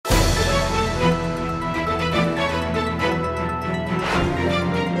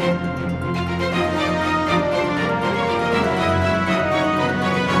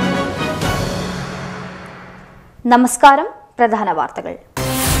നമസ്കാരം. പ്രധാന വാർത്തകൾ.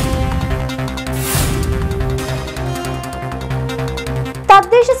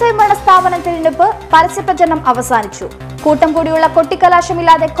 തദ്ദേശ സ്വയംഭരണ സ്ഥാപന തിരഞ്ഞെടുപ്പ് പരസ്യപ്രചരണം അവസാനിച്ചു. കൂട്ടം കൂടിയുള്ള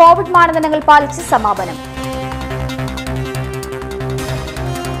കൊട്ടിക്കലാശമില്ലാതെ കോവിഡ് മാനദണ്ഡങ്ങൾ പാലിച്ച് സമാപനം.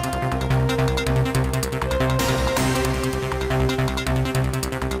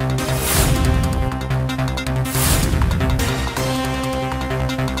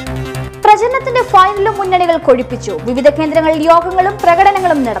 പ്രചരണത്തിന്റെ ഫൈനലും മുന്നണികൾ കൊഴിപ്പിച്ചു. വിവിധ കേന്ദ്രങ്ങളിൽ യോഗങ്ങളും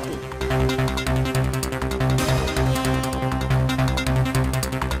പ്രകടനങ്ങളും നടത്തി.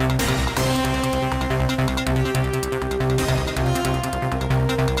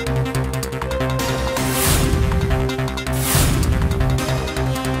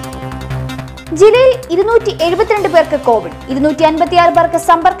 ജില്ലയിൽ 272 പേർക്ക് കോവിഡ്, 256 പേർക്ക്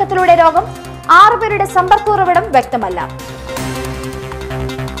സമ്പർക്കത്തിലൂടെ രോഗം, 6 പേരുടെ സമ്പർക്ക ഉറവിടം വ്യക്തമല്ല.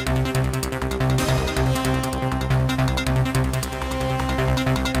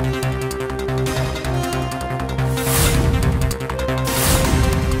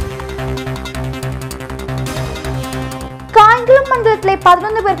 കായംകുളം മണ്ഡലത്തിലെ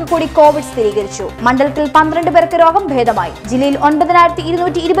 11 പേർക്ക് കൂടി കോവിഡ് സ്ഥിരീകരിച്ചു. മണ്ഡലത്തിൽ 12 പേർക്ക് രോഗം ഭേദമായി. ജില്ലയിൽ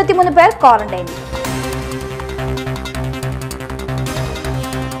 9223 പേർ ക്വാറന്റൈനിൽ.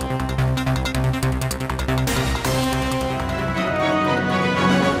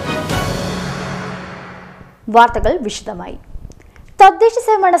 വാർത്തകൾ വിശദമായി. തദ്ദേശ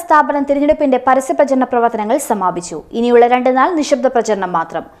സ്വയംഭരണ സ്ഥാപനം തിരഞ്ഞെടുപ്പിന്റെ പരസ്യപ്രചരണ പ്രവർത്തനങ്ങൾ സമാപിച്ചു. ഇനിയുള്ള 2 നാൾ നിശബ്ദ പ്രചരണം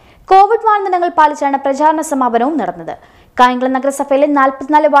മാത്രം. കോവിഡ് മാനദണ്ഡങ്ങൾ പാലിച്ചാണ് പ്രചാരണ സമാപനവും നടന്നത്. കായംകുളം നഗരസഭയിലെ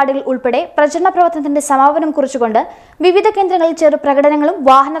 44 വാർഡുകൾ ഉൾപ്പെടെ പ്രചരണ പ്രവർത്തനത്തിന്റെ സമാപനം കുറിച്ചുകൊണ്ട് വിവിധ കേന്ദ്രങ്ങളിൽ ചെറു പ്രകടനങ്ങളും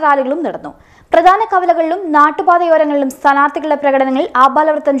വാഹന റാലികളും നടന്നു. പ്രധാന കവലകളിലും നാട്ടുപാതയോരങ്ങളിലും സ്ഥാനാർത്ഥികളുടെ പ്രകടനങ്ങളിൽ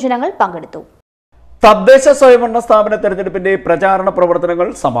ആബാലവൃത്തം ജനങ്ങൾ പങ്കെടുത്തു. തദ്ദേശ സ്വയംഭരണ സ്ഥാപന തെരഞ്ഞെടുപ്പിന്റെ പ്രചാരണ പ്രവർത്തനങ്ങൾ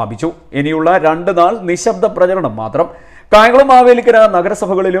സമാപിച്ചു. ഇനിയുള്ള 2 നാൾ നിശബ്ദ പ്രചരണം മാത്രം. കായംകുളം മാവേലിക്കര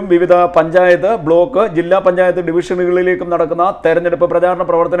നഗരസഭകളിലും വിവിധ പഞ്ചായത്ത്, ബ്ലോക്ക്, ജില്ലാ പഞ്ചായത്ത് ഡിവിഷനുകളിലേക്കും നടക്കുന്ന തെരഞ്ഞെടുപ്പ് പ്രചാരണ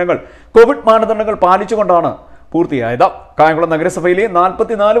പ്രവർത്തനങ്ങൾ കോവിഡ് മാനദണ്ഡങ്ങൾ പാലിച്ചുകൊണ്ടാണ് പൂർത്തിയായത്. കായംകുളം നഗരസഭയിലെ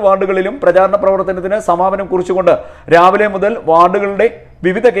 44 വാർഡുകളിലും പ്രചാരണ പ്രവർത്തനത്തിന് സമാപനം കുറിച്ചുകൊണ്ട് രാവിലെ മുതൽ വാർഡുകളുടെ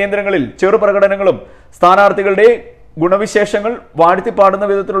വിവിധ കേന്ദ്രങ്ങളിൽ ചെറുപ്രകടനങ്ങളും സ്ഥാനാർത്ഥികളുടെ ഗുണവിശേഷങ്ങൾ വാഴ്ത്തിപ്പാടുന്ന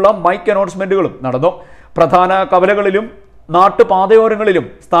വിധത്തിലുള്ള മൈക്ക് അനൗൺസ്മെന്റുകളും നടന്നു. പ്രധാന കവലകളിലും നാട്ടുപാതയോരങ്ങളിലും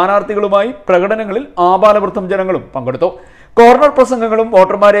സ്ഥാനാർത്ഥികളുമായി പ്രകടനങ്ങളിൽ ആബാലവൃത്തം ജനങ്ങളും പങ്കെടുത്തു. കോർണർ പ്രസംഗങ്ങളും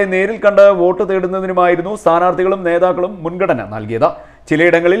വോട്ടർമാരെ നേരിൽ കണ്ട് വോട്ട് തേടുന്നതിനുമായിരുന്നു സ്ഥാനാർത്ഥികളും നേതാക്കളും മുൻഗണന നൽകിയത്.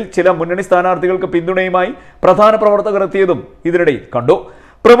 ചിലയിടങ്ങളിൽ ചില മുന്നണി സ്ഥാനാർത്ഥികൾക്ക് പിന്തുണയുമായി പ്രധാന പ്രവർത്തകർ എത്തിയതും ഇതിനിടയിൽ കണ്ടു.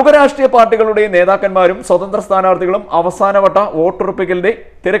 പ്രമുഖ രാഷ്ട്രീയ പാർട്ടികളുടെ നേതാക്കന്മാരും സ്വതന്ത്ര സ്ഥാനാർത്ഥികളും അവസാനവട്ട വോട്ടുറപ്പിക്കലിന്റെ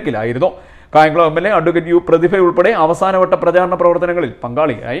തിരക്കിലായിരുന്നു. കായംകുളം എം.എൽ.എ. അഡ്വക്കേറ്റ് യു പ്രതിഭ ഉൾപ്പെടെ അവസാനവട്ട പ്രചാരണ പ്രവർത്തനങ്ങളിൽ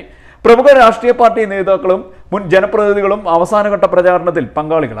പങ്കാളിയായി. പ്രമുഖ രാഷ്ട്രീയ പാർട്ടി നേതാക്കളും മുൻ ജനപ്രതിനിധികളും അവസാനഘട്ട പ്രചാരണത്തിൽ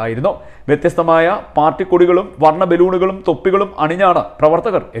പങ്കാളികളായിരുന്നു. വ്യത്യസ്തമായ പാർട്ടി കൊടികളും വർണ്ണ ബലൂണുകളും തൊപ്പികളും അണിഞ്ഞാണ്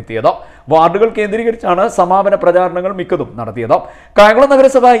പ്രവർത്തകർ എത്തിയത്. വാർഡുകൾ കേന്ദ്രീകരിച്ചാണ് സമാപന പ്രചാരണങ്ങൾ മിക്കതും നടത്തിയത്. കായംകുളം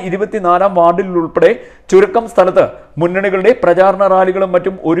നഗരസഭ 24-ാം വാർഡിൽ ഉൾപ്പെടെ ചുരുക്കം സ്ഥലത്ത് മുന്നണികളുടെ പ്രചാരണ റാലികളും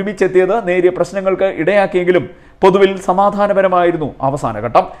മറ്റും ഒരുമിച്ചെത്തിയത് നേരിയ പ്രശ്നങ്ങൾക്ക് ഇടയാക്കിയെങ്കിലും പൊതുവിൽ സമാധാനപരമായിരുന്നു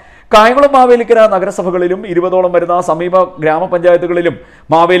അവസാനഘട്ടം. കായംകുളം മാവേലിക്കര നഗരസഭകളിലും 20ഓളം വരുന്ന സമീപ ഗ്രാമപഞ്ചായത്തുകളിലും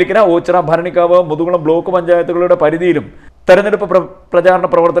മാവേലിക്കര, ഓച്ചിറ, ഭരണിക്കാവ്, മുതുകുളം ബ്ലോക്ക് പഞ്ചായത്തുകളുടെ പരിധിയിലും തെരഞ്ഞെടുപ്പ് പ്രചാരണ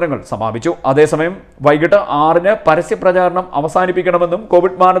പ്രവർത്തനങ്ങൾ സമാപിച്ചു. അതേസമയം വൈകിട്ട് 6-ന് പരസ്യ പ്രചാരണം അവസാനിപ്പിക്കണമെന്നും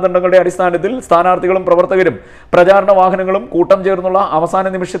കോവിഡ് മാനദണ്ഡങ്ങളുടെ അടിസ്ഥാനത്തിൽ സ്ഥാനാർത്ഥികളും പ്രവർത്തകരും പ്രചാരണ വാഹനങ്ങളും കൂട്ടം ചേർന്നുള്ള അവസാന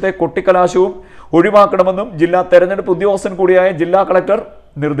നിമിഷത്തെ കൊട്ടിക്കലാശവും ഒഴിവാക്കണമെന്നും ജില്ലാ തെരഞ്ഞെടുപ്പ് ഉദ്യോഗസ്ഥൻ കൂടിയായ ജില്ലാ കളക്ടർ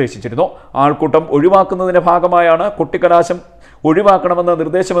നിർദ്ദേശിച്ചിരുന്നു. ആൾക്കൂട്ടം ഒഴിവാക്കുന്നതിന്റെ ഭാഗമായാണ് കൊട്ടിക്കലാശം ഒഴിവാക്കണമെന്ന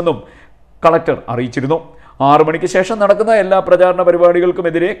നിർദ്ദേശമെന്നും കളക്ടർ അറിയിച്ചിരുന്നു. 6 മണിക്ക് ശേഷം നടക്കുന്ന എല്ലാ പ്രചാരണ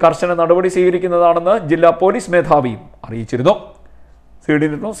പരിപാടികൾക്കുമെതിരെ കർശന നടപടി സ്വീകരിക്കുന്നതാണെന്ന് ജില്ലാ പോലീസ് മേധാവിയും അറിയിച്ചിരുന്നു.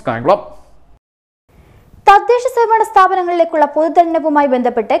 CDN news, Kayamkulam. തദ്ദേശ സ്വയംഭരണ സ്ഥാപനങ്ങളിലേക്കുള്ള പൊതുതെരഞ്ഞെടുപ്പുമായി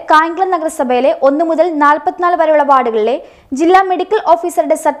ബന്ധപ്പെട്ട് കായംകുളം നഗരസഭയിലെ 1 മുതൽ 44 വരെയുള്ള വാർഡുകളിലെ ജില്ലാ മെഡിക്കൽ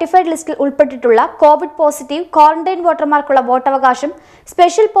ഓഫീസറുടെ സർട്ടിഫൈഡ് ലിസ്റ്റിൽ ഉൾപ്പെട്ടിട്ടുള്ള കോവിഡ് പോസിറ്റീവ് ക്വാറന്റൈൻ വോട്ടർമാർക്കുള്ള വോട്ടവകാശം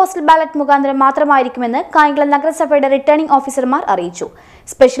സ്പെഷ്യൽ പോസ്റ്റൽ ബാലറ്റ് മുഖാന്തരം മാത്രമായിരിക്കുമെന്ന് കായംകുളം നഗരസഭയുടെ റിട്ടേണിംഗ് ഓഫീസർമാർ അറിയിച്ചു.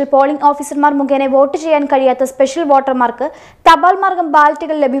 സ്പെഷ്യൽ പോളിംഗ് ഓഫീസർമാർ മുഖേന വോട്ട് ചെയ്യാൻ കഴിയാത്ത സ്പെഷ്യൽ വോട്ടർമാർക്ക് തപാൽ മാർഗം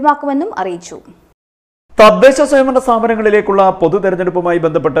ബാലറ്റുകൾ ലഭ്യമാക്കുമെന്നും അറിയിച്ചു. തദ്ദേശ സ്വയംഭരണ സ്ഥാപനങ്ങളിലേക്കുള്ള പൊതു തെരഞ്ഞെടുപ്പുമായി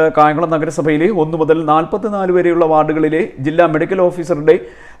ബന്ധപ്പെട്ട് കായംകുളം നഗരസഭയിലെ 1 മുതൽ 44 വരെയുള്ള വാർഡുകളിലെ ജില്ലാ മെഡിക്കൽ ഓഫീസറുടെ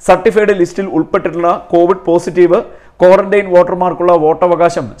സർട്ടിഫൈഡ് ലിസ്റ്റിൽ ഉൾപ്പെട്ടിട്ടുള്ള കോവിഡ് പോസിറ്റീവ് ക്വാറന്റൈൻ വോട്ടർമാർക്കുള്ള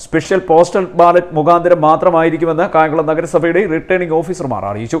വോട്ടവകാശം സ്പെഷ്യൽ പോസ്റ്റൽ ബാലറ്റ് മുഖാന്തരം മാത്രമായിരിക്കുമെന്ന് കായംകുളം നഗരസഭയുടെ റിട്ടേണിംഗ് ഓഫീസർമാർ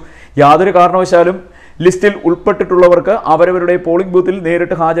അറിയിച്ചു. യാതൊരു കാരണവശാലും ലിസ്റ്റിൽ ഉൾപ്പെട്ടിട്ടുള്ളവർക്ക് അവരവരുടെ പോളിംഗ് ബൂത്തിൽ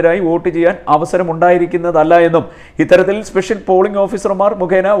നേരിട്ട് ഹാജരായി വോട്ട് ചെയ്യാൻ അവസരമുണ്ടായിരിക്കുന്നതല്ല എന്നും ഇത്തരത്തിൽ സ്പെഷ്യൽ പോളിംഗ് ഓഫീസർമാർ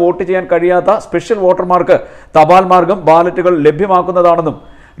മുഖേന വോട്ട് ചെയ്യാൻ കഴിയാത്ത സ്പെഷ്യൽ വോട്ടർമാർക്ക് തപാൽ മാർഗം ബാലറ്റുകൾ ലഭ്യമാക്കുന്നതാണെന്നും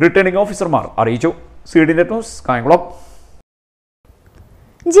റിട്ടേണിംഗ് ഓഫീസർമാർ അറിയിച്ചു. CD Net News, Kayankulam.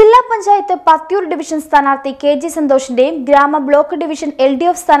 ജില്ലാ പഞ്ചായത്ത് പത്തിയൂർ ഡിവിഷൻ സ്ഥാനാർത്ഥി KG സന്തോഷിന്റെയും ഗ്രാമ ബ്ലോക്ക് ഡിവിഷൻ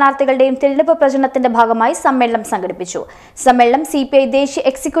LDF സ്ഥാനാർത്ഥികളുടെയും തിരഞ്ഞെടുപ്പ് പ്രചരണത്തിന്റെ ഭാഗമായി സമ്മേളനം സംഘടിപ്പിച്ചു. സമ്മേളനം CPI ദേശീയ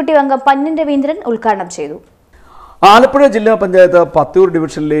എക്സിക്യൂട്ടീവ് അംഗം പന്നിൻ രവീന്ദ്രൻ ഉദ്ഘാടനം ചെയ്തു. ആലപ്പുഴ ജില്ലാ പഞ്ചായത്ത് പത്തിയൂർ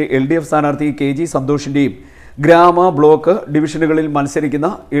ഡിവിഷനിലെ LDF സ്ഥാനാർത്ഥി KG സന്തോഷിന്റെയും ഗ്രാമ ബ്ലോക്ക് ഡിവിഷനുകളിൽ മത്സരിക്കുന്ന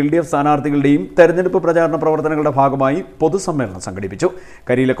LDF സ്ഥാനാർത്ഥികളുടെയും തെരഞ്ഞെടുപ്പ് പ്രചാരണ പ്രവർത്തനങ്ങളുടെ ഭാഗമായി പൊതുസമ്മേളനം സംഘടിപ്പിച്ചു.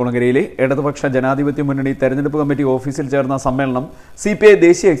 കരിയിലക്കുളങ്ങരയിലെ ഇടതുപക്ഷ ജനാധിപത്യ മുന്നണി തെരഞ്ഞെടുപ്പ് കമ്മിറ്റി ഓഫീസിൽ ചേർന്ന സമ്മേളനം CPI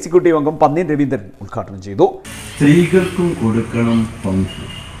ദേശീയ എക്സിക്യൂട്ടീവ് അംഗം പന്നിൻ രവീന്ദ്രൻ ഉദ്ഘാടനം ചെയ്തു. സ്ത്രീകൾക്കും കൊടുക്കണം പങ്ക്,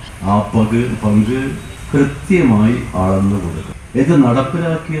 ആ പങ്ക് കൃത്യമായി അളന്നു കൊടുക്കണം. ഇത്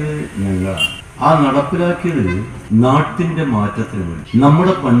നടപ്പിലാക്കിയത് ഞങ്ങളാണ്. ആ നടപ്പിലാക്കിയത് നാട്ടിന്റെ മാറ്റത്തിന് വേണ്ടി.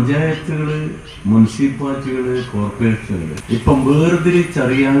 നമ്മുടെ പഞ്ചായത്തുകള്, മുനിസിപ്പാലിറ്റികള്, കോർപ്പറേഷനുകള് ഇപ്പം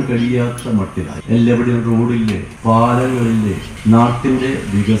വേർതിരിച്ചറിയാൻ കഴിയാത്ത മട്ടിലായി. എല്ലാവിടെയും റോഡില്ലേ, പാലങ്ങളില്ലേ, നാട്ടിന്റെ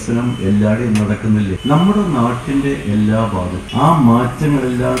വികസനം എല്ലാവരുടെയും നടക്കുന്നില്ലേ. നമ്മുടെ നാട്ടിന്റെ എല്ലാ ഭാഗത്തും ആ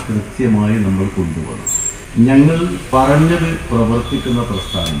മാറ്റങ്ങളെല്ലാം കൃത്യമായി നമ്മൾ കൊണ്ടുപോകണം. ഞങ്ങൾ പറഞ്ഞത് പ്രവർത്തിക്കുന്ന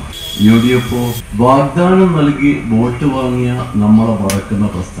പ്രസ്ഥാനമാണ്. UDF വാഗ്ദാനം നൽകി വോട്ട് വാങ്ങിയ നമ്മളെ മറക്കുന്ന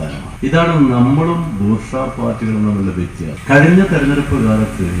പ്രസ്ഥാനമാണ്. ഇതാണ് നമ്മളും ബൂർഷാ പാർട്ടികളും തമ്മിലുള്ള വ്യത്യാസം. കഴിഞ്ഞ തെരഞ്ഞെടുപ്പ്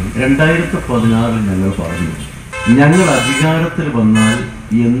കാലത്ത് 2016 ഞങ്ങൾ പറഞ്ഞു, ഞങ്ങൾ അധികാരത്തിൽ വന്നാൽ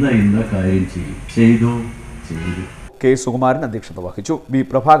ഇന്ന കാര്യം ചെയ്തു. K. സുകുമാരൻ അധ്യക്ഷത വഹിച്ചു. B.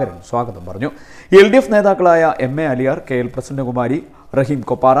 പ്രഭാകരൻ സ്വാഗതം പറഞ്ഞു. LDF നേതാക്കളായ MA അലിയാർ, KL പ്രസന്നകുമാരി, റഹീം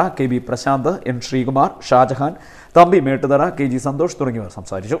Koppara, KB Prashant, N. Sreekumar, Shah Jahan, Thampi Mettuthara, KG Santhosh തുടങ്ങിയവർ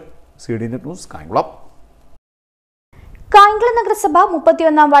സംസാരിച്ചു. CD Net News, Kayamkulam. Kayamkulam നഗരസഭ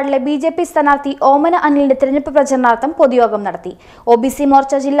 31-ാം വാർഡിലെ BJP സ്ഥാനാർത്ഥി ഓമന അനിലിന്റെ തെരഞ്ഞെടുപ്പ് പ്രചരണാർത്ഥം പൊതുയോഗം നടത്തി. OBC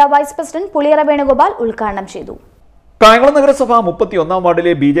മോർച്ച ജില്ലാ വൈസ് പ്രസിഡന്റ് പുളിയറ വേണുഗോപാൽ ഉദ്ഘാടനം ചെയ്തു. കായംകുളം നഗരസഭ 31-ാം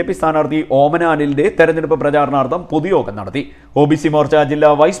വാർഡിലെ BJP സ്ഥാനാർത്ഥി ഓമന അനിലിന്റെ തെരഞ്ഞെടുപ്പ് പ്രചാരണാർത്ഥം പൊതുയോഗം നടത്തി. OBC മോർച്ച ജില്ലാ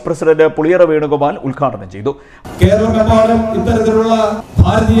വൈസ് പ്രസിഡന്റ് പുളിയറ വേണുഗോപാൽ ഉദ്ഘാടനം ചെയ്തു. കേരളമെമ്പാടും ഇത്തരത്തിലുള്ള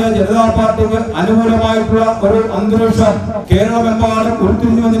ഭാരതീയ ജനതാ പാർട്ടിക്ക് അനുകൂലമായിട്ടുള്ള ഒരു അന്തരീക്ഷം കേരളമെമ്പാടും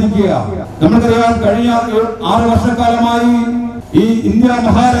ഉരുത്തിരിഞ്ഞു വന്നിരിക്കുകയാണ്. നമുക്കറിയാം, കഴിഞ്ഞ 6 വർഷക്കാലമായി ഈ ഇന്ത്യ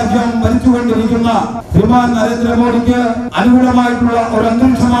മഹാരാജ്യം ഭരിച്ചുകൊണ്ടിരിക്കുന്ന ശ്രീമാൻ നരേന്ദ്രമോദിക്ക് അനുകൂലമായിട്ടുള്ള ഒരു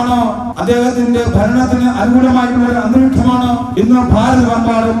അന്തരീക്ഷമാണ്, അദ്ദേഹത്തിന്റെ ഭരണത്തിന് അനുകൂലമായിട്ടുള്ള ഒരു അന്തരീക്ഷമാണ് ഇന്ന്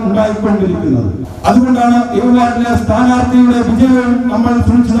ഭാരതമെമ്പാടും ഉണ്ടായിക്കൊണ്ടിരിക്കുന്നത്. അതുകൊണ്ടാണ് ഈ വാർഡിലെ സ്ഥാനാർത്ഥിയുടെ വിജയവും നമ്മൾ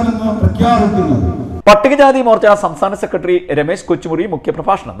സുനിശ്ചിതമെന്ന് പ്രഖ്യാപിക്കുന്നത്. പട്ടികജാതി മോർച്ച സംസ്ഥാന സെക്രട്ടറി രമേശ് കൊച്ചുമുറി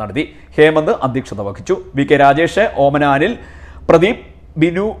മുഖ്യപ്രഭാഷണം നടത്തി. ഹേമന്ത് അധ്യക്ഷത വഹിച്ചു. VK രാജേഷ്, ഓമന അനിൽ, പ്രദീപ്,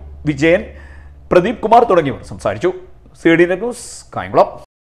 ബിനു വിജയൻ, പ്രദീപ് കുമാർ തുടങ്ങിയവർ സംസാരിച്ചു. CD Net News, Kayamkulam.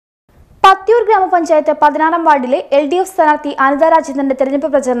 Pathiyoor ഗ്രാമപഞ്ചായത്ത് 16-ാം വാർഡിലെ LDF സ്ഥാനാർത്ഥി അനിത രാജേന്ദ്രന്റെ തെരഞ്ഞെടുപ്പ്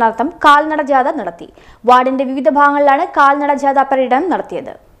പ്രചരണാർത്ഥം കാൽനട ജാഥ നടത്തി. വാർഡിന്റെ വിവിധ ഭാഗങ്ങളിലാണ് കാൽനട ജാഥ പര്യടനം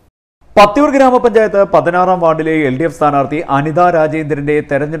നടത്തിയത്. പത്തിയൂർ ഗ്രാമപഞ്ചായത്ത് 16-ാം വാർഡിലെ LDF സ്ഥാനാർത്ഥി അനിത രാജേന്ദ്രന്റെ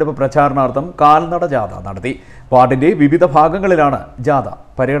തെരഞ്ഞെടുപ്പ് പ്രചാരണാർത്ഥം കാൽനട ജാഥ നടത്തി. വാർഡിന്റെ വിവിധ ഭാഗങ്ങളിലാണ് ജാഥ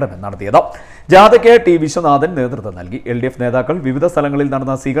പര്യടനം നടത്തിയത്. ജാഥയ്ക്ക് T. വിശ്വനാഥൻ നേതൃത്വം നൽകി. LDF നേതാക്കൾ വിവിധ സ്ഥലങ്ങളിൽ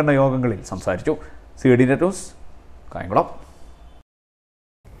നടന്ന സ്വീകരണ യോഗങ്ങളിൽ സംസാരിച്ചു. CD Net News, Kayamkulam.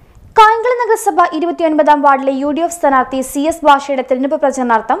 Kayamkulam നഗരസഭ 29-ാം വാർഡിലെ UDF സ്ഥാനാർത്ഥി CS ഭാഷയുടെ തെരഞ്ഞെടുപ്പ്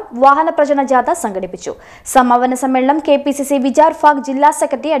പ്രചരണാർത്ഥം വാഹന പ്രചരണ ജാഥ സംഘടിപ്പിച്ചു. സമാപന സമ്മേളനം KPCC വിചാർ ഫാഗ് ജില്ലാ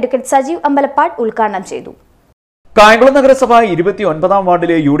സെക്രട്ടറി അഡ്വക്കേറ്റ് സജീവ് അമ്പലപ്പാട് ഉദ്ഘാടനം ചെയ്തു. കായംകുളം നഗരസഭ 29-ാം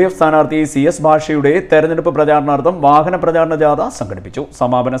വാർഡിലെ UDF സ്ഥാനാർത്ഥി CS ഭാഷയുടെ തെരഞ്ഞെടുപ്പ് പ്രചാരണാർത്ഥം വാഹന പ്രചാരണ ജാഥ സംഘടിപ്പിച്ചു.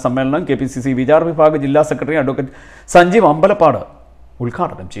 സമാപന സമ്മേളനം KPCC വിചാർ വിഭാഗ് ജില്ലാ സെക്രട്ടറി അഡ്വക്കേറ്റ് സഞ്ജീവ് അമ്പലപ്പാട്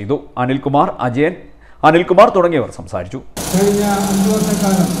ഉദ്ഘാടനം ചെയ്തു. അനിൽകുമാർ തുടങ്ങിയവർ സംസാരിച്ചു. കഴിഞ്ഞ 5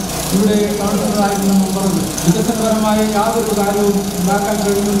 വർഷക്കാലം ഇവിടെ കൗൺസിലറായിരുന്ന മെമ്പറും വികസനപരമായി യാതൊരു കാര്യവും ഉണ്ടാക്കാൻ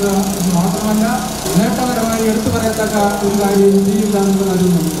കഴിയുന്നത് മാത്രമല്ല, നേട്ടപരമായി എടുത്തു പറയത്തക്ക ഒരു കാര്യം ചെയ്യില്ല എന്ന്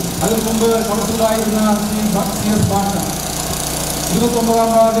കരുതുന്നു. അതിനു മുമ്പ് കൗൺസിലറായിരുന്ന CS ഭാഷ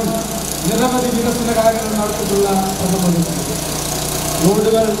 29-ാം വാർഡിൽ നിരവധി വികസന കാര്യങ്ങൾ നടത്തിയിട്ടുള്ള പ്രഥമ.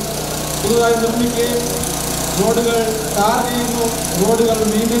 റോഡുകൾ പുതുതായി നിർമ്മിക്കുകയും റോഡുകൾ ടാർ ചെയ്യുന്നു, റോഡുകൾ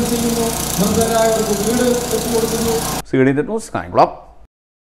മെയിൻറ്റെയിൻ ചെയ്യുന്നു, നിർദ്ധരായവർക്ക് വീട് വെച്ചുകൊടുക്കുന്നു. CD Net News, Kayamkulam.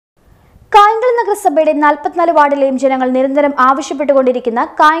 Kayamkulam നഗരസഭയുടെ 44 വാർഡിലെയും ജനങ്ങൾ നിരന്തരം ആവശ്യപ്പെട്ടുകൊണ്ടിരിക്കുന്ന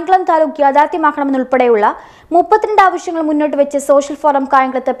കായംകുളം താലൂക്ക് യാഥാർത്ഥ്യമാക്കണമെന്നുൾപ്പെടെയുള്ള 32 ആവശ്യങ്ങൾ മുന്നോട്ട് വെച്ച് സോഷ്യൽ ഫോറം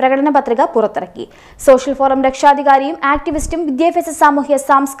കായംകുളത്ത് പ്രകടന പത്രിക പുറത്തിറക്കി. സോഷ്യൽ ഫോറം രക്ഷാധികാരിയും ആക്ടിവിസ്റ്റും വിദ്യാഭ്യാസ സാമൂഹ്യ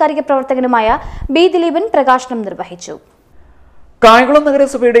സാംസ്കാരിക പ്രവർത്തകനുമായ B. ദിലീപൻ പ്രകാശനം നിർവഹിച്ചു. കായംകുളം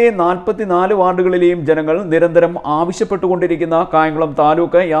നഗരസഭയുടെ 44 വാർഡുകളിലെയും ജനങ്ങൾ നിരന്തരം ആവശ്യപ്പെട്ടുകൊണ്ടിരിക്കുന്ന കായംകുളം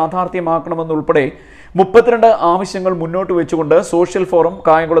താലൂക്ക് യാഥാർത്ഥ്യമാക്കണമെന്നുൾപ്പെടെ 32 ആവശ്യങ്ങൾ മുന്നോട്ട് വെച്ചുകൊണ്ട് സോഷ്യൽ ഫോറം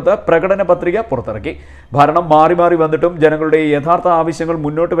കായംകുളത്ത് പ്രകടന പത്രിക പുറത്തിറക്കി. ഭരണം മാറി മാറി വന്നിട്ടും ജനങ്ങളുടെ യഥാർത്ഥ ആവശ്യങ്ങൾ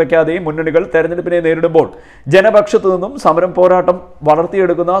മുന്നോട്ട് വെക്കാതെ മുന്നണികൾ തെരഞ്ഞെടുപ്പിനെ നേരിടുമ്പോൾ ജനപക്ഷത്തു നിന്നും സമരം പോരാട്ടം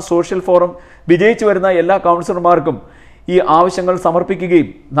വളർത്തിയെടുക്കുന്ന സോഷ്യൽ ഫോറം വിജയിച്ചു വരുന്ന എല്ലാ കൗൺസിലർമാർക്കും ഈ ആവശ്യങ്ങൾ സമർപ്പിക്കുകയും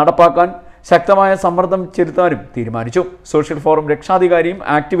നടപ്പാക്കാൻ ശക്തമായ സമ്മർദ്ദം ചെലുത്താനും തീരുമാനിച്ചു. സോഷ്യൽ ഫോറം രക്ഷാധികാരിയും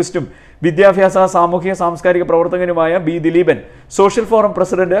ആക്ടിവിസ്റ്റും വിദ്യാഭ്യാസ സാമൂഹിക സാംസ്കാരിക പ്രവർത്തകനുമായ B Dileepan social forum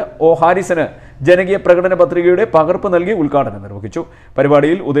president O ഹാരിസന് ജനകീയ പ്രകടന പത്രികയുടെ പകർപ്പ് നൽകി ഉദ്ഘാടനം നിർവഹിച്ചു.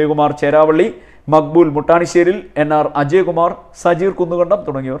 പരിപാടിയിൽ ഉദയകുമാർ ചേരാവള്ളി, മക്ബൂൽ മുട്ടാണിശ്ശേരിൽ, NR അജയകുമാർ, സജീർ കുന്നുകണ്ടം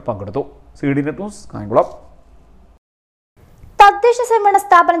തുടങ്ങിയവർ പങ്കെടുത്തു. CD Net News, Kayamkulam. തദ്ദേശ സ്വയംഭരണ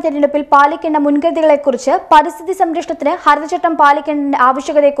സ്ഥാപന തെരഞ്ഞെടുപ്പിൽ പാലിക്കേണ്ട മുൻകരുതലുകളെക്കുറിച്ച്, പരിസ്ഥിതി സംരക്ഷണത്തിന് ഹരിതചട്ടം പാലിക്കേണ്ട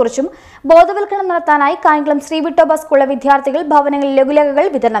ആവശ്യകതയെക്കുറിച്ചും ബോധവൽക്കരണം നടത്താനായി കായംകുളം ശ്രീ വിട്ടോബ സ്കൂളിലെ വിദ്യാർത്ഥികൾ ഭവനങ്ങളിൽ ലഘുലേഖകൾ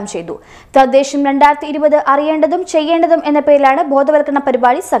വിതരണം ചെയ്തു. തദ്ദേശം 2020 അറിയേണ്ടതും ചെയ്യേണ്ടതും എന്ന പേരിലാണ് ബോധവൽക്കരണ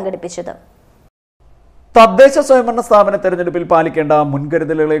പരിപാടി സംഘടിപ്പിച്ചത്. തദ്ദേശ സ്വയംഭരണ സ്ഥാപന തെരഞ്ഞെടുപ്പിൽ പാലിക്കേണ്ട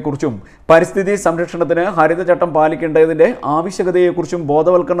മുൻകരുതലുകളെക്കുറിച്ചും പരിസ്ഥിതി സംരക്ഷണത്തിന് ഹരിതചട്ടം പാലിക്കേണ്ടതിന്റെ ആവശ്യകതയെക്കുറിച്ചും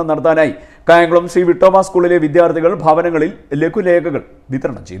ബോധവൽക്കരണം നടത്താനായി കായംകുളം ശ്രീ വിട്ടോബ സ്കൂളിലെ വിദ്യാർത്ഥികൾ ഭവനങ്ങളിൽ ലഘുലേഖകൾ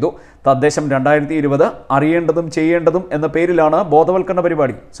വിതരണം ചെയ്തു. തദ്ദേശം 2020 അറിയേണ്ടതും ചെയ്യേണ്ടതും എന്ന പേരിലാണ് ബോധവൽക്കരണ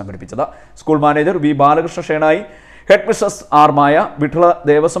പരിപാടി സംഘടിപ്പിച്ചത്. School manager V Balakrishna Shenoy, head mistress R മായ, വിഠള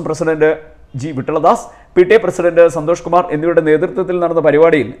Devaswom president G വിഠളദാസ്, PTA president Santhosh Kumar എന്നിവരുടെ നേതൃത്വത്തിൽ നടന്ന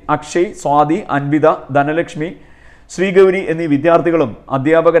പരിപാടിയിൽ അക്ഷയ്, സ്വാതി, അൻവിത, ധനലക്ഷ്മി, ശ്രീഗൗരി എന്നീ വിദ്യാർത്ഥികളും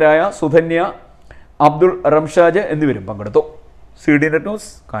അധ്യാപകരായ സുധന്യ, അബ്ദുൾ റംഷാജ് എന്നിവരും പങ്കെടുത്തു. CD Net News,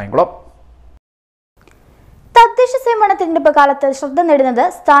 Kayamkulam. തദ്ദേശ സ്വയംഭരണ തെരഞ്ഞെടുപ്പ് കാലത്ത് ശ്രദ്ധ നേടുന്നത്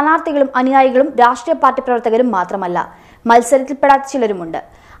സ്ഥാനാർത്ഥികളും അനുയായികളും രാഷ്ട്രീയ പാർട്ടി പ്രവർത്തകരും മാത്രമല്ല, മത്സരത്തിൽപ്പെടാത്ത ചിലരുമുണ്ട്.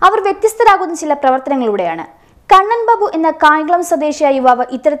 അവർ വ്യത്യസ്തരാകുന്ന ചില പ്രവർത്തനങ്ങളിലൂടെയാണ്. കണ്ണൻ ബാബു എന്ന കായംകുളം സ്വദേശിയായ യുവാവ്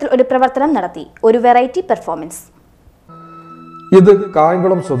ഇത്തരത്തിൽ ഒരു പ്രവർത്തനം നടത്തി. ഒരു വെറൈറ്റി പെർഫോമൻസ്. ഇത്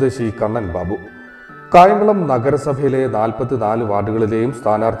കായംകുളം സ്വദേശി കണ്ണൻ ബാബു. കായംകുളം നഗരസഭയിലെ 44 വാർഡുകളിലെയും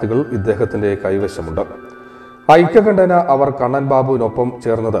സ്ഥാനാർത്ഥികൾ ഇദ്ദേഹത്തിന്റെ കൈവശമുണ്ട്. ഐക്യകണ്ഠേന അവർ കണ്ണൻ ബാബുവിനൊപ്പം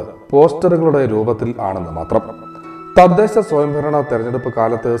ചേർന്നത് പോസ്റ്ററുകളുടെ രൂപത്തിൽ ആണെന്ന് മാത്രം. തദ്ദേശ സ്വയംഭരണ തെരഞ്ഞെടുപ്പ്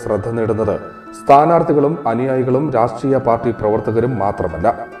കാലത്ത് ശ്രദ്ധ നേടുന്നത് സ്ഥാനാർത്ഥികളും അനുയായികളും രാഷ്ട്രീയ പാർട്ടി പ്രവർത്തകരും മാത്രമല്ല,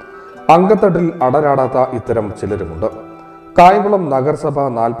 അങ്കത്തട്ടിൽ അടരാടാത്ത ഇത്തരം ചിലരുമുണ്ട്. കായംകുളം നഗരസഭ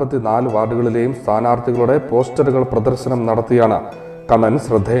 44 വാർഡുകളിലെയും സ്ഥാനാർത്ഥികളുടെ പോസ്റ്ററുകൾ പ്രദർശനം നടത്തിയാണ് കണ്ണൻ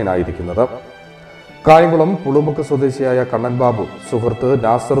ശ്രദ്ധേയനായിരിക്കുന്നത്. കായംകുളം പുളുമുക്ക് സ്വദേശിയായ കണ്ണൻ ബാബു സുഹൃത്ത്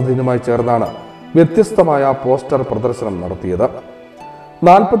നാസറുദ്ദീനുമായി ചേർന്നാണ് വ്യത്യസ്തമായ പോസ്റ്റർ പ്രദർശനം നടത്തിയത്.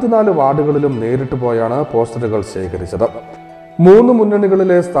 44 വാർഡുകളിലും നേരിട്ട് പോയാണ് പോസ്റ്ററുകൾ ശേഖരിച്ചത്. 3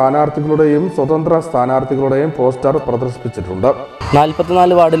 മുന്നണികളിലെ സ്ഥാനാർത്ഥികളുടെയും സ്വതന്ത്ര സ്ഥാനാർത്ഥികളുടെയും പോസ്റ്റർ പ്രദർശിപ്പിച്ചിട്ടുണ്ട്.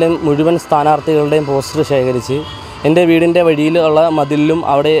 44 വാർഡിലെ മുഴുവൻ സ്ഥാനാർത്ഥികളുടെയും പോസ്റ്റർ ശേഖരിച്ച് എൻ്റെ വീടിൻ്റെ വഴിയിലുള്ള മതിലിലും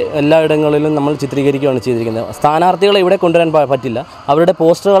അവിടെ എല്ലായിടങ്ങളിലും നമ്മൾ ചിത്രീകരിക്കുകയാണ് ചെയ്തിരിക്കുന്നത്. സ്ഥാനാർത്ഥികളെ ഇവിടെ കൊണ്ടുവരാൻ പറ്റില്ല, അവരുടെ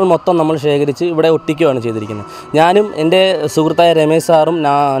പോസ്റ്ററുകൾ മൊത്തം നമ്മൾ ശേഖരിച്ച് ഇവിടെ ഒട്ടിക്കുകയാണ് ചെയ്തിരിക്കുന്നത്. ഞാനും എൻ്റെ സുഹൃത്തായ രമേശ് സാറും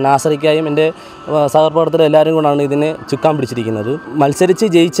നാസറിക്കായും എൻ്റെ സഹപ്രവർത്തകരും എല്ലാവരും കൊണ്ടാണ് ഇതിനെ ചുക്കാൻ പിടിച്ചിരിക്കുന്നത്. മത്സരിച്ച്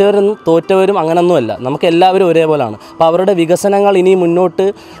ജയിച്ചവരും തോറ്റവരും അങ്ങനൊന്നുമല്ല, നമുക്ക് എല്ലാവരും ഒരേപോലെയാണ്. അപ്പോൾ അവരുടെ വികസനങ്ങൾ ഇനി മുന്നോട്ട്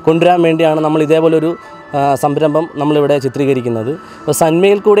കൊണ്ടുവരാൻ വേണ്ടിയാണ് നമ്മൾ ഇതേപോലൊരു സംരംഭം നമ്മളിവിടെ ചിത്രീകരിക്കുന്നത്. അപ്പോൾ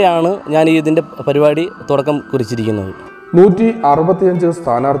സന്മയിൽ കൂടെയാണ് ഞാൻ ഇതിൻ്റെ പരിപാടി തുടക്കം കുറിച്ചിരിക്കുന്നത്. 165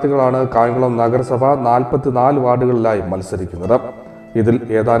 സ്ഥാനാർത്ഥികളാണ് കായംകുളം നഗരസഭ 44 വാർഡുകളിലായി മത്സരിക്കുന്നത്. ഇതിൽ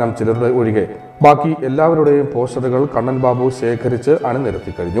ഏതാനും ചിലരുടെ ഒഴികെ ബാക്കി എല്ലാവരുടെയും പോസ്റ്ററുകൾ കണ്ണൻ ബാബു ശേഖരിച്ച്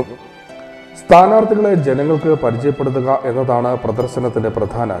അണിനിരത്തി കഴിഞ്ഞു. സ്ഥാനാർത്ഥികളെ ജനങ്ങൾക്ക് പരിചയപ്പെടുത്തുക എന്നതാണ് പ്രദർശനത്തിന്റെ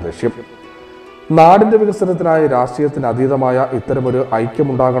പ്രധാന ലക്ഷ്യം. നാടിന്റെ വികസനത്തിനായി രാഷ്ട്രീയത്തിന് അതീതമായ ഇത്തരമൊരു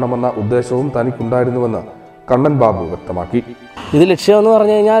ഐക്യമുണ്ടാകണമെന്ന ഉദ്ദേശവും തനിക്കുണ്ടായിരുന്നുവെന്ന് കണ്ണൻ ബാബു വ്യക്തമാക്കി. ഇത് ലക്ഷ്യമെന്ന്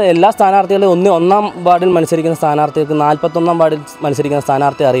പറഞ്ഞു കഴിഞ്ഞാൽ എല്ലാ സ്ഥാനാർത്ഥികളും ഒന്നാം വാർഡിൽ മത്സരിക്കുന്ന സ്ഥാനാർത്ഥികൾക്ക് 41ാം വാർഡിൽ മത്സരിക്കുന്ന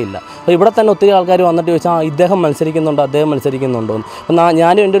സ്ഥാനാർത്ഥി അറിയില്ല. അപ്പോൾ ഇവിടെ തന്നെ ഒത്തിരി ആൾക്കാർ വന്നിട്ട് ചോദിച്ചാൽ ഇദ്ദേഹം മത്സരിക്കുന്നുണ്ടോ, അദ്ദേഹം മത്സരിക്കുന്നുണ്ടോ എന്ന്. അപ്പം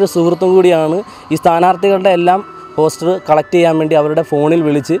ഞാനും എൻ്റെ ഒരു സുഹൃത്തും കൂടിയാണ് ഈ സ്ഥാനാർത്ഥികളുടെ എല്ലാം പോസ്റ്റർ കളക്ട് ചെയ്യാൻ വേണ്ടി അവരുടെ ഫോണിൽ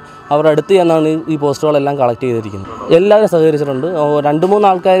വിളിച്ച് അവരുടെ അടുത്ത് ചെന്നാണ് ഈ പോസ്റ്ററുകളെല്ലാം കളക്ട് ചെയ്തിരിക്കുന്നത്. എല്ലാവരും സഹകരിച്ചിട്ടുണ്ട്. 2-3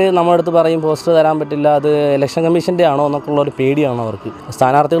 ആൾക്കാർ നമ്മുടെ അടുത്ത് പറയും പോസ്റ്റർ തരാൻ പറ്റില്ല, അത് ഇലക്ഷൻ കമ്മീഷൻ്റെ ആണോ എന്നൊക്കെയുള്ള ഒരു പേടിയാണ് അവർക്ക്.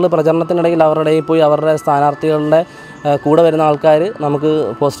 സ്ഥാനാർത്ഥികൾ പ്രചരണത്തിനിടയിൽ അവരുടെ പോയി അവരുടെ സ്ഥാനാർത്ഥികളുടെ കൂടെ വരുന്ന ആൾക്കാർ നമുക്ക്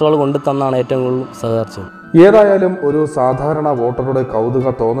പോസ്റ്ററുകൾ കൊണ്ടു തന്നാണ് ഏറ്റവും കൂടുതൽ സഹകരിച്ചത്. ഏതായാലും ഒരു സാധാരണ വോട്ടറുടെ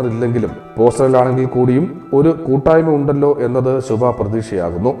കൗതുക തോന്നലില്ലെങ്കിലും പോസ്റ്ററിലാണെങ്കിൽ കൂടിയും ഒരു കൂട്ടായ്മ ഉണ്ടല്ലോ എന്നത് ശുഭ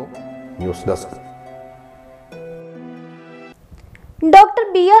പ്രതീക്ഷയാകുന്നു. News desk. ഡോക്ടർ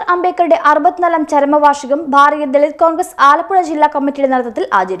BR അംബേദ്കറുടെ 64ാം ചരമവാർഷികം ഭാരതീയ ദളിത് കോൺഗ്രസ് ആലപ്പുഴ ജില്ലാ കമ്മിറ്റിയുടെ നേതൃത്വത്തിൽ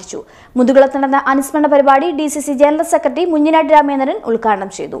ആചരിച്ചു. മുതുകുളത്ത് നടന്ന അനുസ്മരണ പരിപാടി DCC general secretary Munjinad Ramendran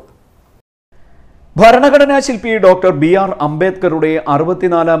ഉദ്ഘാടനം ചെയ്തു. ഭരണഘടനാ ശില്പി ഡോക്ടർ BR അംബേദ്കറുടെ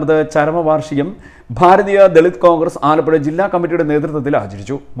 64ാമത് ചരമവാർഷികം ഭാരതീയ ദളിത് കോൺഗ്രസ് ആലപ്പുഴ ജില്ലാ കമ്മിറ്റിയുടെ നേതൃത്വത്തിൽ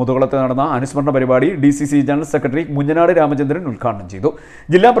ആചരിച്ചു. മുതുകുളത്ത് നടന്ന അനുസ്മരണ പരിപാടി DCC general secretary Munjanad Ramachandran ഉദ്ഘാടനം ചെയ്തു.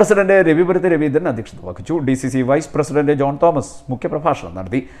 ജില്ലാ പ്രസിഡന്റ് രവിപുരത്ത് രവീന്ദ്രൻ അധ്യക്ഷത വഹിച്ചു. DCC vice president John Thomas മുഖ്യപ്രഭാഷണം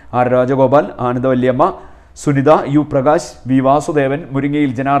നടത്തി. R Rajagopal, ആനന്ദവല്യമ്മ, Sunitha, U Prakash, V Vasudevan,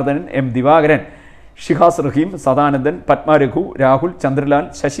 മുരിങ്ങയിൽ Janardhanan, M Divakaran, Shihas റഹീം, സദാനന്ദൻ, പത്മ രഘു, രാഹുൽ, ചന്ദ്രലാൽ,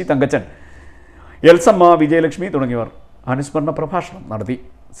 ശശി തങ്കച്ചൻ, എൽസമ്മ, വിജയലക്ഷ്മി തുടങ്ങിയവർ അനുസ്മരണ പ്രഭാഷണം നടത്തി.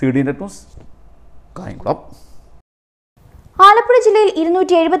 CD Net News, Kayamkulam. Alappuzha ജില്ലയിൽ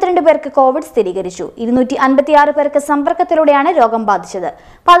 272 പേർക്ക് കോവിഡ് സ്ഥിരീകരിച്ചു. 256 പേർക്ക് സമ്പർക്കത്തിലൂടെയാണ് രോഗം ബാധിച്ചത്.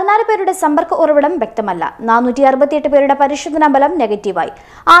 16 പേരുടെ സമ്പർക്ക ഉറവിടം വ്യക്തമല്ല. 468 പേരുടെ പരിശോധനാ ഫലം നെഗറ്റീവായി.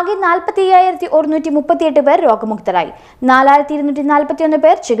 ആകെ 45,138 പേർ രോഗമുക്തരായി. 4,241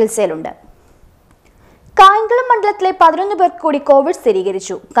 പേർ ചികിത്സയിലുണ്ട്. കായംകുളം മണ്ഡലത്തിലെ 11 പേർക്ക് കൂടി കോവിഡ്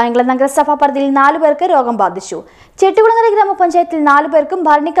സ്ഥിരീകരിച്ചു. കായംകുളം നഗരസഭാ പരിധിയിൽ 4 പേർക്ക് രോഗം ബാധിച്ചു. ചെട്ടികുളങ്ങര ഗ്രാമപഞ്ചായത്തിൽ 4 പേർക്കും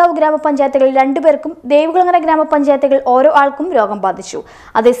ഭരണിക്കാവ് ഗ്രാമപഞ്ചായത്തുകളിൽ 2 പേർക്കും ദേവികുളങ്ങര ഗ്രാമപഞ്ചായത്തുകൾ ഓരോ ആൾക്കും രോഗം ബാധിച്ചു.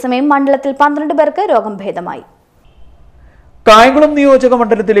 അതേസമയം മണ്ഡലത്തിൽ 12 പേർക്ക് രോഗം ഭേദമായി. കായംകുളം നിയോജക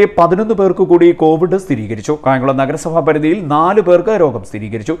മണ്ഡലത്തിലെ 11 പേർക്ക് കൂടി കോവിഡ് സ്ഥിരീകരിച്ചു. കായംകുളം നഗരസഭാ പരിധിയിൽ 4 പേർക്ക് രോഗം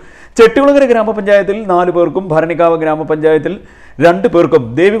സ്ഥിരീകരിച്ചു. ചെട്ടികുളങ്ങര ഗ്രാമപഞ്ചായത്തിൽ 4 പേർക്കും ഭരണിക്കാവ് ഗ്രാമപഞ്ചായത്തിൽ 2 പേർക്കും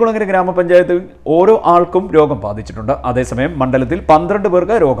ദേവികുളങ്ങര ഗ്രാമപഞ്ചായത്തിൽ ഓരോ ആൾക്കും രോഗം ബാധിച്ചിട്ടുണ്ട്. അതേസമയം മണ്ഡലത്തിൽ 12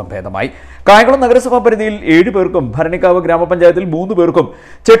 പേർക്ക് രോഗം ഭേദമായി. കായംകുളം നഗരസഭാ പരിധിയിൽ 7 പേർക്കും ഭരണിക്കാവ് ഗ്രാമപഞ്ചായത്തിൽ 3 പേർക്കും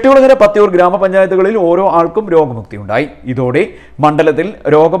ചെട്ടികുളങ്ങര പത്തിയൂർ ഗ്രാമപഞ്ചായത്തുകളിൽ ഓരോ ആൾക്കും രോഗമുക്തിയുണ്ടായി. ഇതോടെ മണ്ഡലത്തിൽ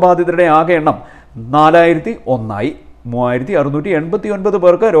രോഗബാധിതരുടെ ആകെ എണ്ണം 4001 3689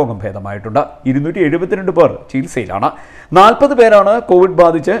 പേർക്ക് രോഗം ഭേദമായിട്ടുണ്ട്. 272 പേർ ചികിത്സയിലാണ്. 40 പേരാണ് കോവിഡ്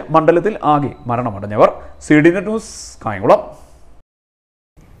ബാധിച്ച് മണ്ഡലത്തിൽ ആകെ മരണമടഞ്ഞവർ. CD Net News, Kayamkulam.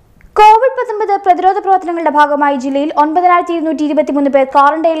 COVID-19 പ്രതിരോധ പ്രവർത്തനങ്ങളുടെ ഭാഗമായി ജില്ലയിൽ 9,223 പേർ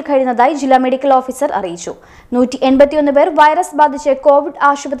ക്വാറന്റൈനിൽ കഴിയുന്നതായി ജില്ലാ മെഡിക്കൽ ഓഫീസർ അറിയിച്ചു. 181 പേർ വൈറസ് ബാധിച്ച് കോവിഡ്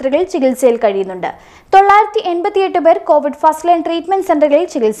ആശുപത്രികളിൽ ചികിത്സയിൽ കഴിയുന്നുണ്ട്. 988 പേർ കോവിഡ് ഫസ്റ്റ് ലൈൻ ട്രീറ്റ്മെന്റ് സെന്ററുകളിൽ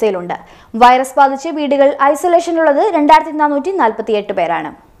ചികിത്സയിലുണ്ട്. വൈറസ് ബാധിച്ച് വീടുകൾ ഐസൊലേഷനിലുള്ളത് 2,448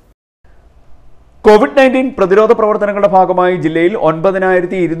 പേരാണ്. COVID-19 പ്രതിരോധ പ്രവർത്തനങ്ങളുടെ ഭാഗമായി ജില്ലയിൽ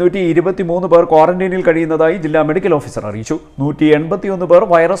 9,223 പേർ ക്വാറന്റൈനിൽ കഴിയുന്നതായി ജില്ലാ മെഡിക്കൽ ഓഫീസർ അറിയിച്ചു. 181 പേർ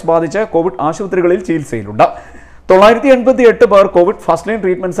വൈറസ് ബാധിച്ച് കോവിഡ് ആശുപത്രികളിൽ ചികിത്സയിലുണ്ട്. 988 പേർ കോവിഡ് ഫസ്റ്റ് ലൈൻ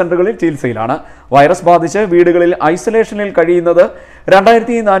ട്രീറ്റ്മെന്റ് സെന്ററുകളിൽ ചികിത്സയിലാണ്. വൈറസ് ബാധിച്ച് വീടുകളിൽ ഐസൊലേഷനിൽ കഴിയുന്നത്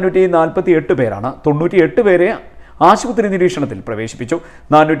 2,448 പേരാണ്. 98 പേരെ ആശുപത്രി നിരീക്ഷണത്തിൽ പ്രവേശിപ്പിച്ചു.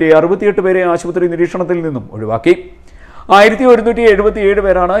 468 പേരെ ആശുപത്രി നിരീക്ഷണത്തിൽ നിന്നും ഒഴിവാക്കി. 1,177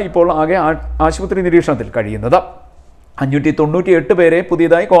 പേരാണ് ഇപ്പോൾ ആകെ ആശുപത്രി നിരീക്ഷണത്തിൽ കഴിയുന്നത്. 598 പേരെ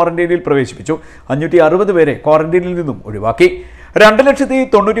പുതിയതായി ക്വാറന്റൈനിൽ പ്രവേശിപ്പിച്ചു. 560 പേരെ ക്വാറന്റൈനിൽ നിന്നും ഒഴിവാക്കി.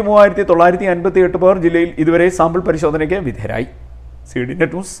 2,93,958 പേർ ജില്ലയിൽ ഇതുവരെ സാമ്പിൾ പരിശോധനയ്ക്ക് വിധേയരായി. CD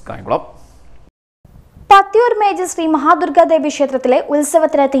Net News, Kayamkulam. Pathiyoor major Shri മഹാദുർഗാദേവി ക്ഷേത്രത്തിലെ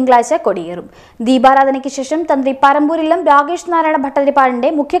ഉത്സവത്തിന് തിങ്കളാഴ്ച കൊടിയേറും. ദീപാരാധനയ്ക്ക് ശേഷം തന്ത്രി പരമ്പൂരിലം രാകേഷ് നാരായണ ഭട്ടതിരിപ്പാടിന്റെ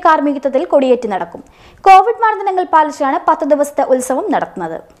മുഖ്യ കാർമ്മികത്വത്തിൽ കൊടിയേറ്റ് നടക്കും. കോവിഡ് മാനദണ്ഡങ്ങൾ പാലിച്ചാണ് 10 ദിവസത്തെ ഉത്സവം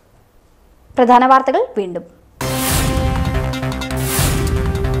നടത്തുന്നത്. പ്രധാന വാർത്തകൾ വീണ്ടും.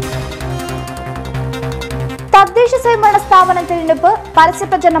 തദ്ദേശ സ്വയംഭരണ സ്ഥാപന തിരഞ്ഞെടുപ്പ്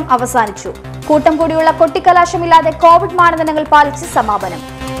പരസ്യപ്രചരണം അവസാനിച്ചു. കൂട്ടം കൂടിയുള്ള കൊട്ടിക്കലാശമില്ലാതെ കോവിഡ് മാനദണ്ഡങ്ങൾ പാലിച്ച് സമാപനം.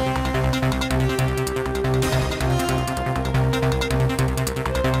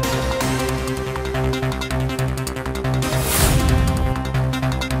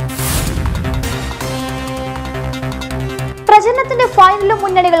 പ്രചരണത്തിന്റെ ഫൈനലും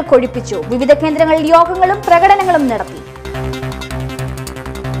മുന്നണികൾ കൊഴിപ്പിച്ചു. വിവിധ കേന്ദ്രങ്ങളിൽ യോഗങ്ങളും പ്രകടനങ്ങളും നടത്തി.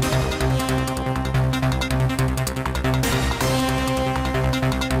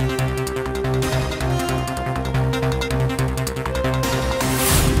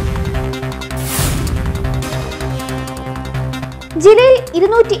 ജില്ലയിൽ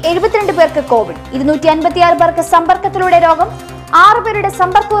 272 പേർക്ക് കോവിഡ്. 256 പേർക്ക് സമ്പർക്കത്തിലൂടെ രോഗം. 6 പേരുടെ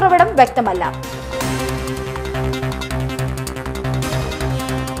സമ്പർക്ക ഉറവിടം വ്യക്തമല്ല.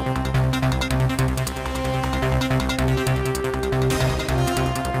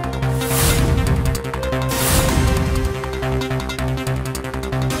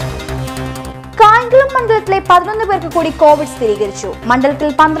 കായംകുളം മണ്ഡലത്തിലെ 11 പേർക്ക് കൂടി കോവിഡ് സ്ഥിരീകരിച്ചു. മണ്ഡലത്തിൽ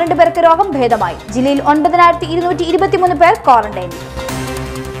 12 പേർക്ക് രോഗം ഭേദമായി. ജില്ലയിൽ 9,223 പേർ ക്വാറന്റൈനിൽ.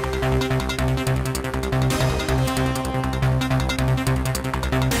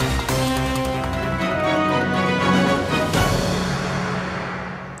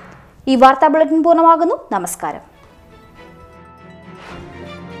 ഈ വാർത്താ ബുള്ളറ്റിൻ പൂർണ്ണമാകുന്നു. നമസ്കാരം.